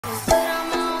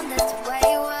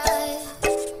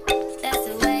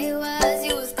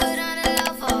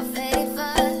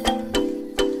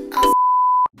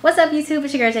up YouTube,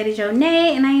 it's your girl JD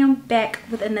Jonay, and I am back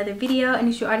with another video. And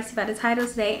as you already see by the title,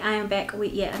 today I am back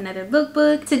with yet another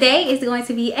lookbook. Today is going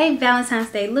to be a Valentine's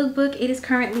Day lookbook. It is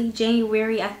currently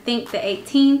January, I think the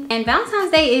 18th, and Valentine's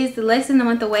Day is less than a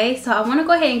month away, so I want to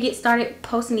go ahead and get started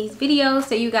posting these videos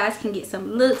so you guys can get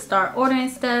some looks, start ordering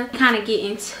stuff, kind of get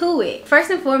into it. First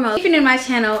and foremost, if you're new to my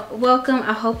channel, welcome.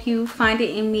 I hope you find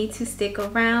it in me to stick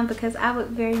around because I would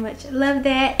very much love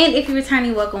that. And if you're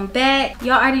returning, welcome back.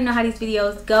 Y'all already know how these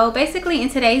videos go. Basically, in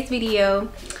today's video,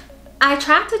 I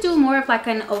tried to do more of like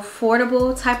an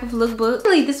affordable type of lookbook.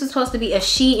 Really, this was supposed to be a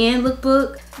Shein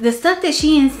lookbook. The stuff that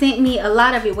Shein sent me, a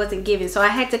lot of it wasn't given, so I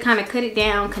had to kind of cut it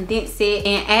down, condense it,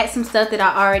 and add some stuff that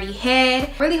I already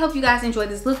had. Really hope you guys enjoyed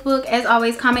this lookbook. As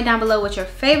always, comment down below what your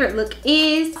favorite look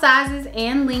is. Sizes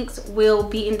and links will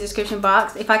be in the description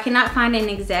box. If I cannot find an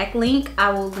exact link,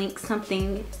 I will link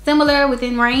something similar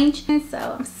within range. And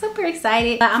so I'm super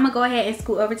excited. But I'm gonna go ahead and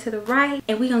scoot over to the right,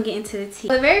 and we're gonna get into the tea.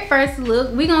 The very first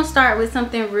look, we're gonna start with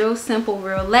something real simple,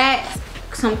 real lax.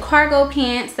 Some cargo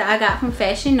pants that I got from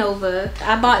Fashionnova.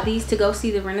 I bought these to go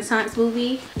see the Renaissance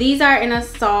movie. These are in a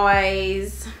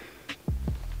size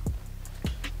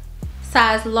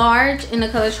large in the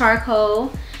color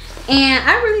charcoal, and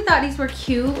I really thought these were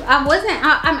cute.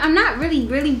 I'm not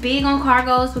really big on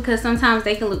cargos because sometimes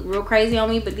they can look real crazy on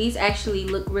me, but these actually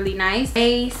look really nice.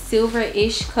 A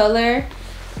silver-ish color,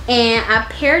 and I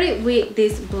paired it with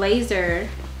this blazer,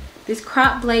 this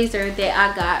crop blazer that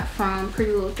I got from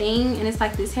Pretty Little Thing, and it's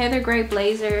like this heather gray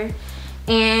blazer,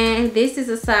 and this is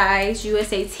a size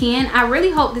USA 10. I really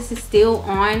hope this is still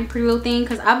on Pretty Little Thing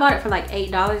because I bought it for like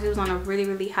 $8. It was on a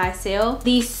really high sale.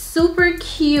 These super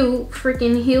cute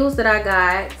freaking heels that I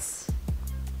got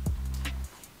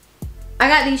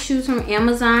these shoes from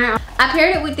Amazon. I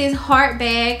paired it with this heart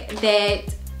bag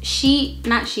that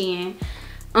not Shein,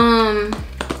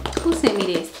 who sent me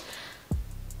this?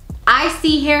 I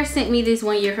See Hair sent me this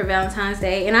one year for Valentine's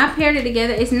Day, and I paired it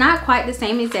together. It's not quite the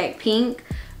same exact pink,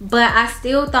 but I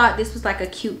still thought this was like a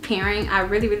cute pairing. I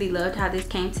really loved how this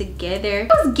came together.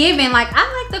 It was giving, like,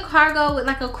 I like the cargo with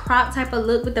like a crop type of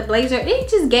look with the blazer. It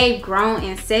just gave grown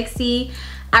and sexy.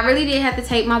 I really did have to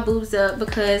tape my boobs up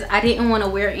because I didn't want to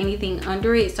wear anything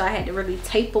under it, so I had to really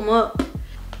tape them up.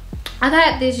 I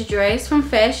got this dress from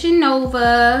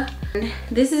Fashionnova.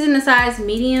 This is in the size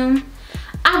medium.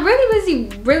 I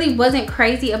really wasn't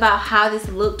crazy about how this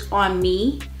looked on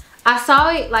me. I saw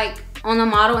it like on the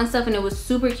model and stuff, and it was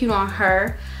super cute on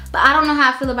her, but I don't know how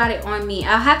I feel about it on me.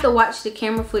 I'll have to watch the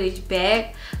camera footage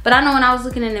back, but I know when I was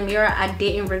looking in the mirror, I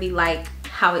didn't really like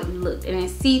how it looked, and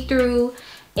it's see-through,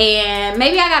 and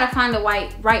maybe I gotta find the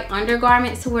right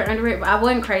undergarments to wear under it, but I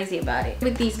wasn't crazy about it.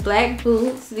 With these black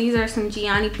boots, these are some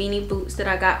Gianni beanie boots that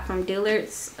I got from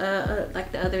Dillard's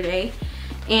like the other day.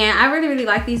 And I really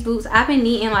like these boots. I've been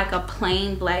needing like a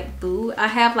plain black boot. I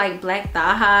have like black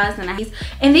thigh highs, and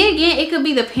then again, it could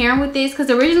be the pairing with this, because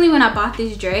originally when I bought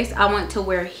this dress, I wanted to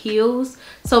wear heels,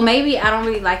 so maybe I don't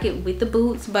really like it with the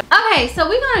boots. But okay, so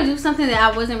we're gonna do something that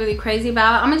I wasn't really crazy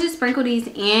about. I'm gonna just sprinkle these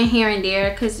in here and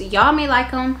there because y'all may like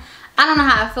them. I don't know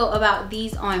how I felt about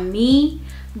these on me,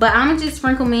 but I'm gonna just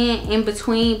sprinkle them in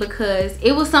between because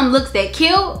it was some looks that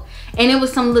killed, and it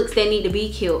was some looks that need to be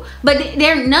killed, but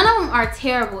none of them are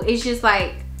terrible. It's just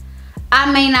like I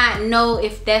may not know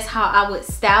if that's how I would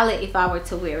style it if I were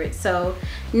to wear it. So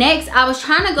next, I was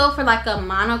trying to go for like a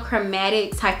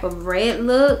monochromatic type of red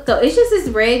look. So it's just this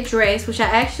red dress, which I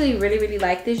actually really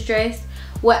like this dress.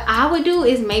 What I would do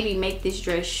is maybe make this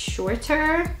dress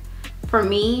shorter for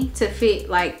me to fit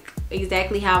like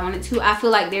exactly how I want it to. I feel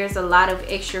like there's a lot of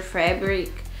extra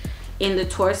fabric in the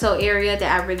torso area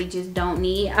that I really just don't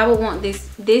need. I would want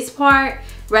this part,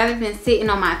 rather than sitting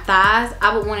on my thighs,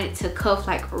 I would want it to cuff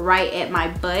like right at my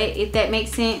butt, if that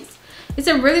makes sense. It's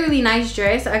a really nice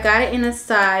dress. I got it in a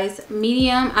size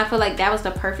medium. I feel like that was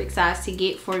the perfect size to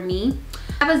get for me.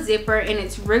 I have a zipper, and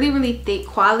it's really thick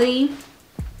quality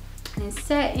and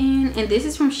satin, and this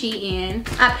is from Shein.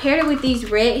 I paired it with these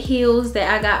red heels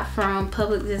that I got from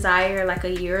Public Desire like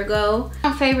a year ago.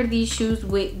 I favored these shoes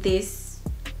with this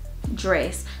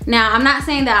dress. Now, I'm not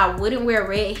saying that I wouldn't wear a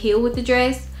red heel with the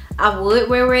dress. I would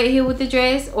wear a red heel with the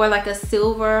dress, or like a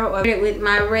silver, or with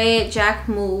my red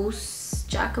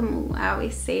Jacquemus, I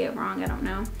always say it wrong, I don't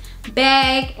know,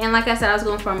 bag. And like I said, I was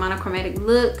going for a monochromatic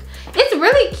look. It's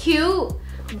really cute,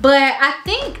 but I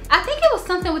think it was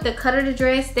something with the cut of the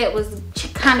dress that was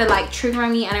kind of like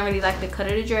triggering me. I didn't really like the cut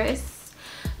of the dress,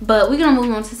 but we're gonna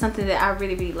move on to something that I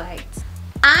really liked.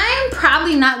 I'm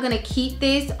probably not gonna keep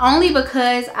this, only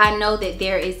because I know that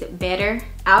there is better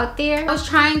out there. I was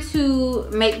trying to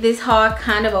make this haul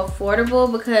kind of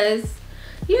affordable because,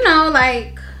 you know,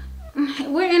 like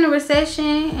we're in a recession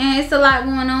and it's a lot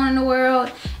going on in the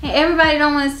world, and everybody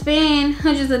don't want to spend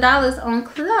hundreds of dollars on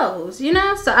clothes, you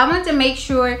know. So I want to make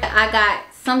sure I got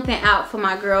something out for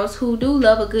my girls who do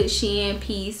love a good Shein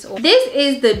piece. This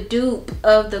is the dupe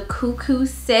of the Cuckoo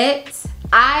set.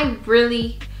 I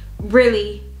really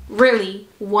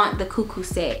want the Cuckoo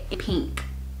set in pink.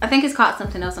 I think it's called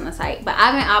something else on the site, but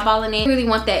I've been eyeballing it. I really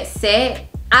want that set.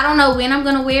 I don't know when I'm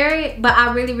gonna wear it, but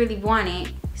I really want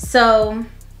it. So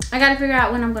I gotta figure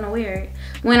out when I'm gonna wear it,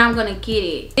 when I'm gonna get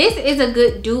it. This is a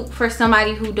good dupe for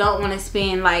somebody who don't want to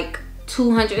spend like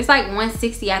 200. It's like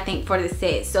 160 I think for the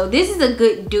set. So this is a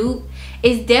good dupe.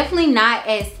 It's definitely not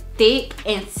as thick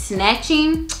and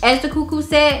snatching as the Cuckoo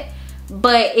set,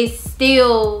 but it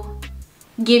still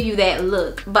give you that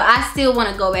look. But I still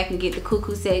want to go back and get the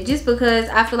Cuckoo set just because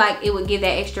I feel like it would give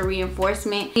that extra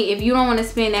reinforcement. If you don't want to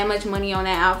spend that much money on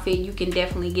that outfit, you can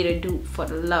definitely get a dupe for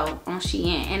the low on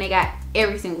Shein, and they got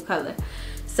every single color.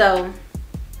 So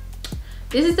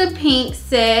this is the pink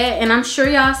set, and I'm sure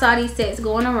y'all saw these sets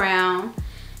going around.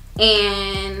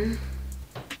 And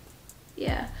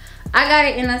yeah, I got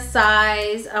it in a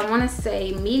size, I want to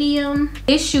say medium.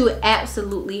 This shoe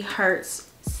absolutely hurts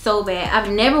so bad.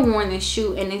 I've never worn this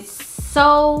shoe, and it's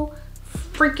so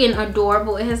freaking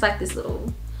adorable. It has like this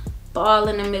little ball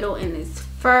in the middle and this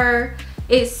fur.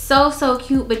 It's so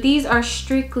cute. But these are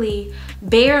strictly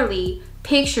barely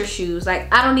picture shoes.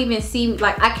 Like I don't even see,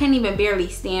 like I can't even barely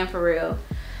stand for real.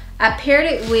 I paired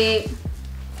it with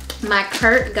my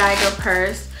Kurt Geiger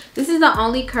purse. This is the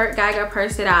only Kurt Geiger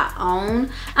purse that I own.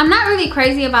 I'm not really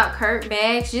crazy about Kurt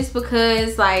bags just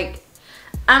because like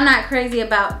I'm not crazy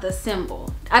about the symbol.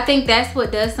 I think that's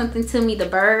what does something to me, the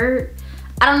bird.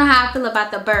 I don't know how I feel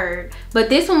about the bird, but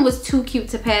this one was too cute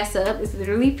to pass up. It's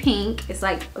literally pink. It's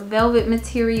like velvet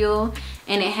material,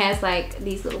 and it has like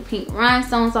these little pink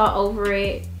rhinestones all over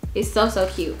it. It's so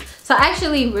cute. So I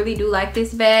actually really do like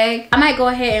this bag. I might go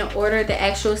ahead and order the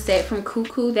actual set from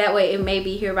Cuckoo. That way it may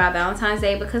be here by Valentine's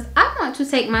Day, because I want to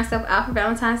take myself out for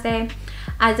Valentine's Day.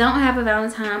 I don't have a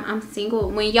Valentine. I'm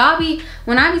single. When I be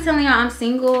telling y'all I'm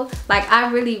single, like I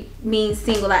really mean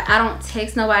single. Like I don't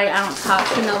text nobody. I don't talk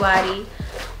to nobody.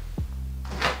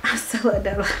 I'm so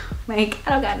adult. Like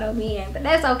I don't got no man, but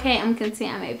that's okay. I'm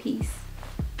content. I'm at peace.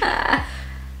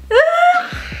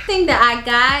 Thing that I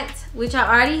got, which I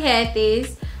already had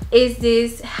this, is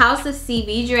this House of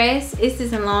CB dress. It's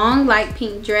this long like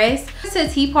pink dress. It's a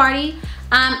tea party.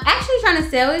 I'm actually trying to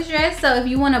sell this dress, so if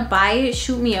you want to buy it,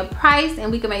 shoot me a price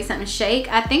and we can make something shake.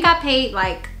 I think I paid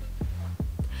like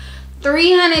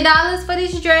 $300 for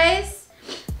this dress.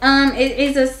 It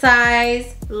is a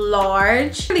size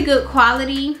large, really good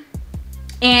quality,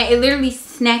 and it literally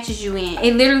snatches you in.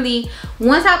 It literally,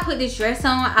 once I put this dress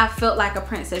on, I felt like a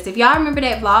princess. If y'all remember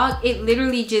that vlog, it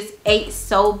literally just ate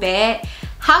so bad.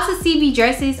 House of CB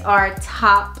dresses are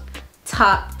top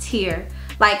tier.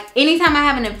 Like anytime I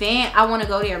have an event, I want to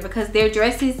go there because their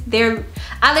dresses,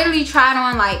 I literally tried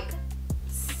on like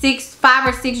 5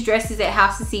 or 6 dresses at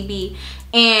House of CB,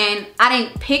 and I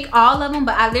didn't pick all of them,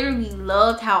 but I literally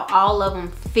loved how all of them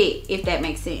fit, if that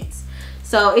makes sense.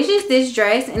 So it's just this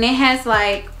dress, and it has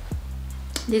like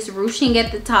this ruching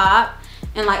at the top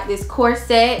and like this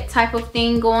corset type of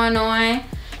thing going on. And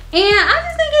I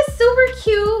just think it's super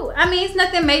cute. I mean, it's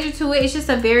nothing major to it. It's just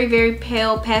a very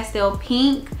pale pastel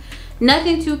pink.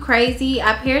 Nothing too crazy.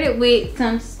 I paired it with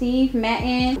some Steve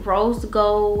Madden rose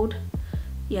gold.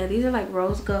 Yeah, these are like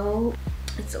rose gold.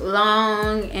 It's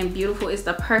long and beautiful. It's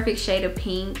the perfect shade of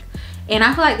pink. And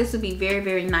I feel like this would be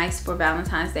very nice for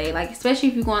Valentine's Day. Like, especially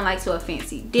if you're going like to a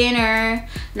fancy dinner.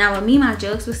 Now with me, my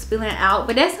jugs were spilling out.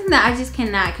 But that's something that I just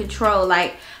cannot control.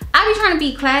 Like, I be trying to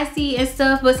be classy and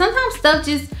stuff. But sometimes stuff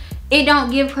just, it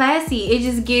don't give classy. It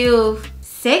just give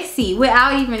sexy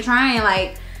without even trying.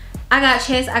 Like, I got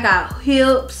chest, I got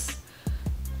hips,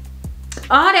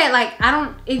 all that. Like I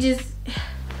don't, it just,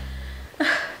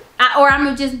 or I'm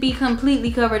gonna just be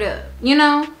completely covered up, you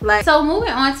know. Like, so moving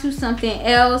on to something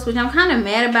else, which I'm kind of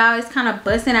mad about. It's kind of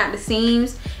busting out the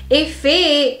seams. It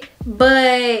fit,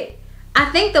 but I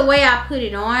think the way I put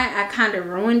it on, I kind of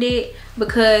ruined it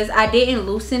because I didn't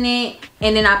loosen it,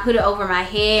 and then I put it over my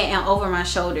head and over my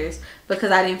shoulders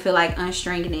because I didn't feel like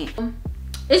unstringing it.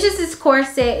 It's just this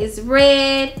corset. It's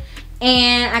red.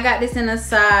 And I got this in a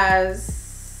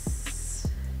size,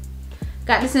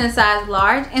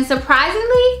 large. And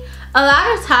surprisingly, a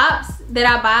lot of tops that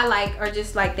I buy like are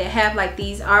just like that have like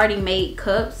these already made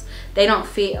cups. They don't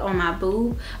fit on my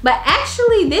boob. But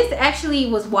actually, this actually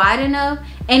was wide enough,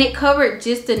 and it covered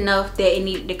just enough that it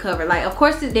needed to cover. Like, of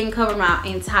course it didn't cover my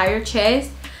entire chest,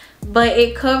 but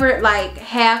it covered like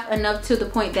half enough to the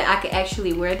point that I could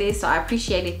actually wear this, so I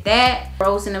appreciated that.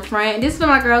 Rose in the front. This is for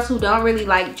my girls who don't really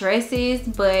like dresses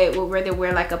but would rather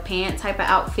wear like a pant type of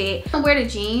outfit. I wear the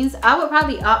jeans. I would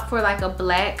probably opt for like a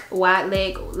black wide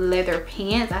leg leather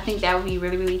pants. I think that would be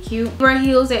really, really cute. I wore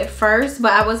heels at first,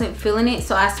 but I wasn't feeling it,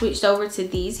 so I switched over to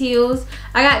these heels.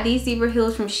 I got these zebra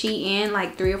heels from Shein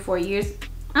like 3 or 4 years.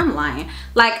 I'm lying,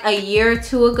 like a year or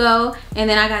 2 ago. And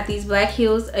then I got these black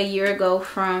heels a year ago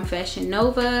from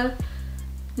Fashionnova.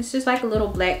 It's just like a little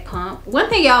black pump. One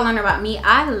thing y'all learn about me,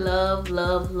 I love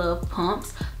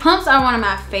pumps. Pumps are one of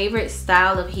my favorite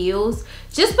style of heels,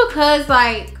 just because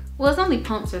like, well, it's only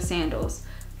pumps or sandals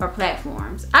or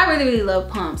platforms. I really love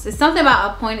pumps. It's something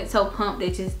about a pointed toe pump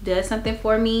that just does something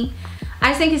for me. I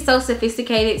just think it's so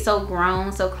sophisticated, so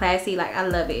grown, so classy. Like, I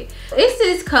love it. It's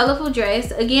this colorful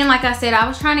dress. Again, like I said, I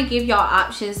was trying to give y'all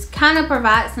options, kind of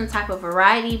provide some type of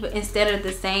variety, but instead of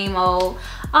the same old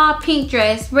pink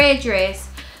dress, red dress,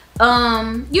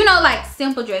 you know, like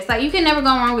simple dress. Like, you can never go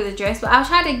wrong with a dress, but I was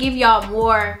trying to give y'all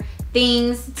more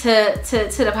things to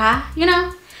the pie, you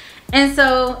know. And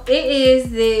so it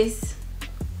is this,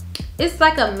 it's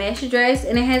like a mesh dress,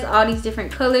 and it has all these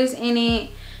different colors in it.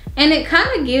 And it kind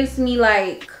of gives me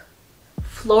like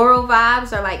floral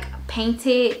vibes or like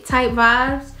painted type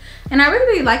vibes. And I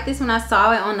really like this when I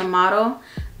saw it on the model.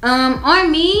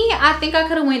 On me, I think I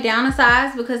could have went down a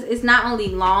size because it's not only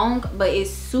long, but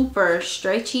it's super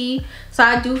stretchy. So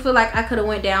I do feel like I could have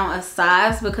went down a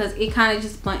size because it kind of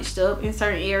just bunched up in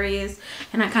certain areas.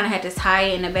 And I kind of had to tie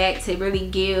it in the back to really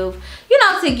give, you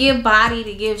know, to give body,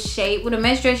 to give shape. With a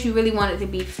mesh dress, you really want it to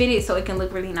be fitted so it can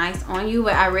look really nice on you.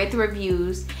 But I read the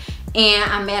reviews and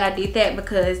I'm mad I did that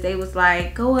because they was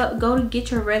like, go to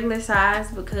get your regular size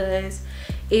because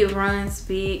it runs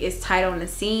big, it's tight on the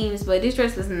seams. But this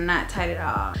dress was not tight at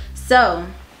all. So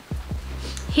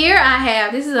here I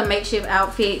have, this is a makeshift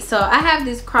outfit. So I have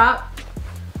this crop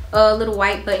little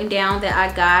white button down that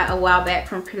I got a while back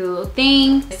from Pretty Little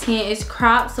Thing. This hand is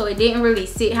cropped, so it didn't really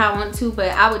sit how I want to, but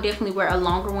I would definitely wear a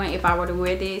longer one if I were to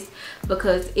wear this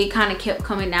because it kind of kept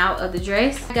coming out of the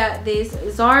dress. I got this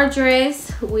Zara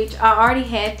dress, which I already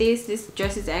had this. This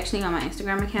dress is actually on my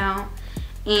Instagram account.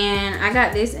 And I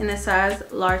got this in a size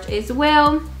large as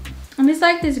well. And it's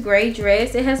like this gray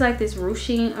dress. It has like this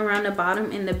ruching around the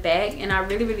bottom and the back, and I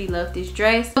really love this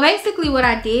dress. So basically what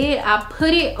I did, I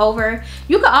put it over,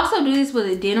 you could also do this with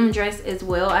a denim dress as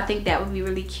well. I think that would be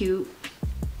really cute.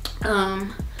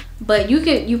 But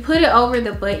you put it over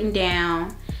the button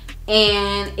down,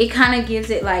 and it kind of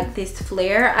gives it like this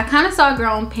flare. I kind of saw a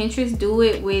girl on Pinterest do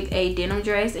it with a denim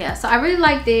dress. Yeah, so I really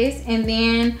like this. And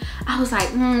then I was like,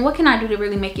 what can I do to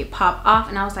really make it pop off?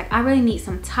 And I was like, I really need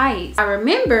some tights. I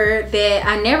remember that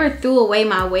I never threw away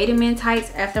my Waydamin tights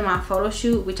after my photo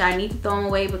shoot, which I need to throw them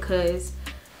away because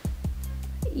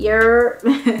you're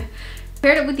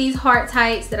paired it with these heart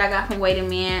tights that I got from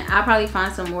Waydamin. I'll probably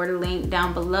find some more to link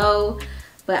down below,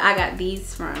 but I got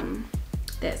these from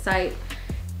that site.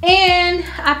 And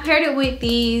I paired it with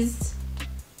these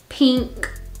pink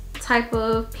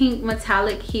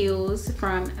metallic heels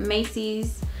from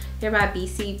Macy's. They're by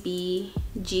BCB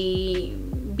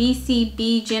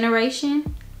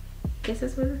Generation. I guess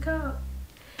that's what it's called.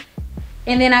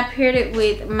 And then I paired it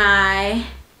with my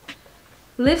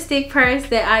lipstick purse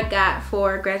that I got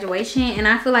for graduation. And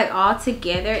I feel like all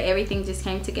together, everything just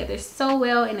came together so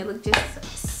well, and it looked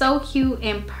just so cute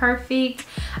and perfect.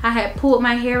 I had pulled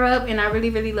my hair up, and I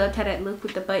really loved how that looked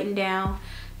with the button down.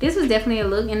 This was definitely a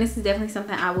look, and this is definitely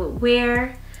something I would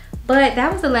wear. But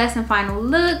that was the last and final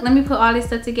look. Let me put all this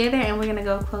stuff together, and we're gonna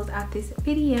go close out this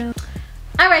video.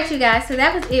 Alright, you guys, so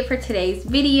that was it for today's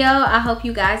video. I hope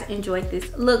you guys enjoyed this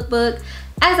lookbook.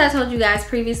 As I told you guys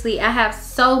previously, I have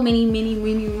so many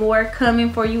more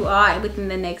coming for you all within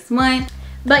the next month.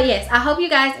 But yes, I hope you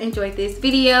guys enjoyed this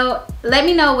video. Let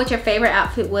me know what your favorite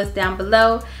outfit was down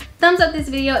below. Thumbs up this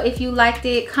video if you liked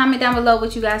it. Comment down below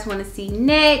what you guys want to see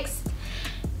next.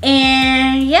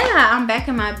 And yeah, I'm back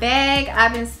in my bag.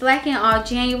 I've been slacking all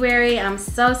January. I'm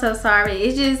so sorry.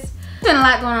 It's just been a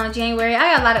lot going on in January.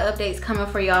 I got a lot of updates coming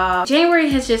for y'all. January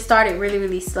has just started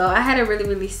really slow. I had a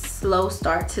really slow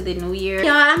start to the new year.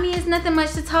 Y'all, I mean, it's nothing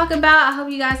much to talk about. I hope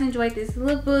you guys enjoyed this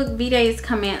lookbook. V-Day is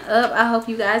coming up. I hope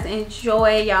you guys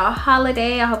enjoy y'all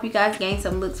holiday. I hope you guys gain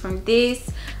some looks from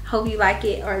this. Hope you like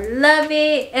it or love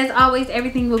it. As always,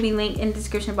 everything will be linked in the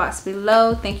description box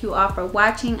below. Thank you all for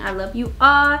watching. I love you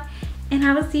all, and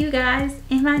I will see you guys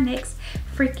in my next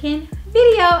freaking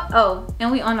video. Oh,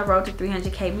 and we on the road to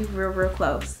 300K. We real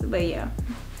close. But yeah,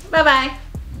 bye bye.